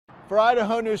For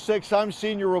Idaho News 6, I'm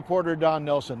senior reporter Don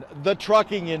Nelson. The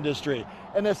trucking industry,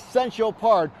 an essential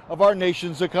part of our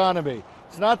nation's economy.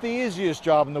 It's not the easiest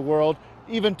job in the world,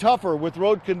 even tougher with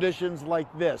road conditions like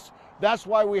this. That's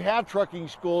why we have trucking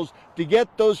schools, to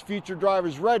get those future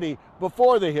drivers ready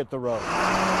before they hit the road.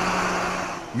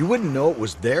 You wouldn't know it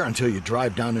was there until you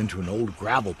drive down into an old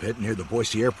gravel pit near the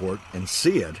Boise airport and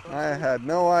see it. I had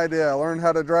no idea. I learned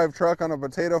how to drive truck on a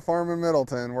potato farm in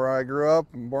Middleton, where I grew up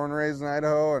and born and raised in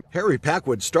Idaho. Harry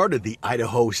Packwood started the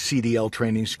Idaho CDL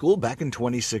Training School back in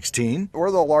 2016.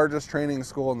 We're the largest training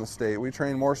school in the state. We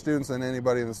train more students than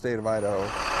anybody in the state of Idaho.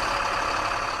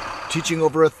 Teaching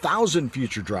over 1,000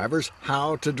 future drivers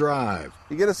how to drive.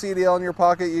 You get a CDL in your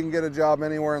pocket, you can get a job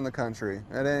anywhere in the country,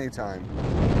 at any time.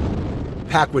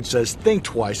 Packwood says think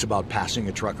twice about passing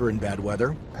a trucker in bad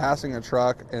weather. Passing a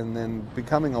truck and then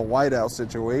becoming a whiteout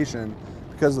situation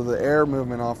because of the air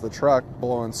movement off the truck,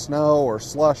 blowing snow or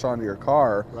slush onto your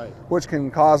car, Right. Which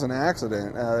can cause an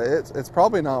accident. It's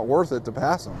probably not worth it to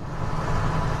pass them.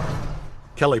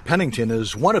 Kelly Pennington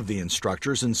is one of the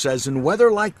instructors and says in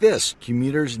weather like this,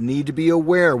 commuters need to be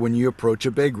aware when you approach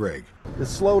a big rig. Is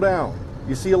slow down.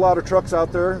 You see a lot of trucks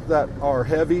out there that are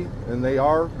heavy and they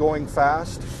are going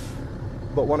fast.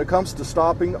 But when it comes to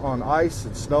stopping on ice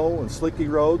and snow and slicky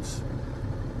roads,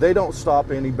 they don't stop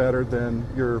any better than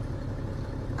your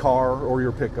car or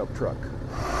your pickup truck.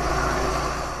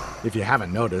 If you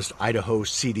haven't noticed, Idaho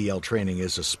CDL Training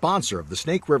is a sponsor of the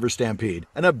Snake River Stampede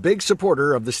and a big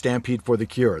supporter of the Stampede for the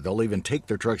Cure. They'll even take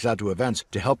their trucks out to events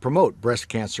to help promote breast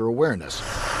cancer awareness.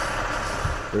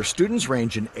 Their students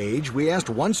range in age. We asked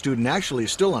one student, actually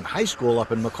still in high school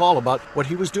up in McCall, about what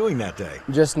he was doing that day.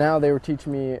 Just now they were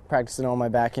teaching me, practicing all my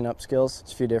backing up skills.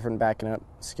 It's a few different backing up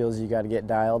skills you got to get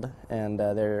dialed. And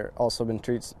they're also been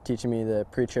teaching me the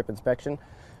pre-trip inspection,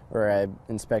 where I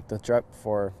inspect the truck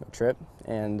before a trip.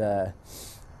 And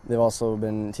they've also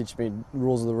been teaching me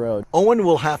rules of the road. Owen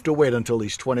will have to wait until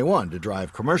he's 21 to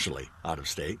drive commercially out of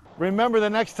state. Remember, the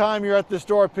next time you're at the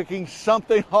store picking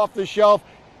something off the shelf,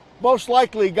 most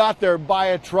likely got there by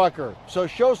a trucker. So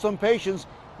show some patience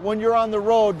when you're on the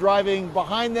road driving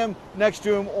behind them, next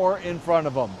to them, or in front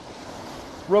of them.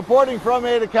 Reporting from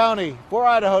Ada County, for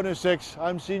Idaho News 6,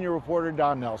 I'm senior reporter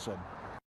Don Nelson.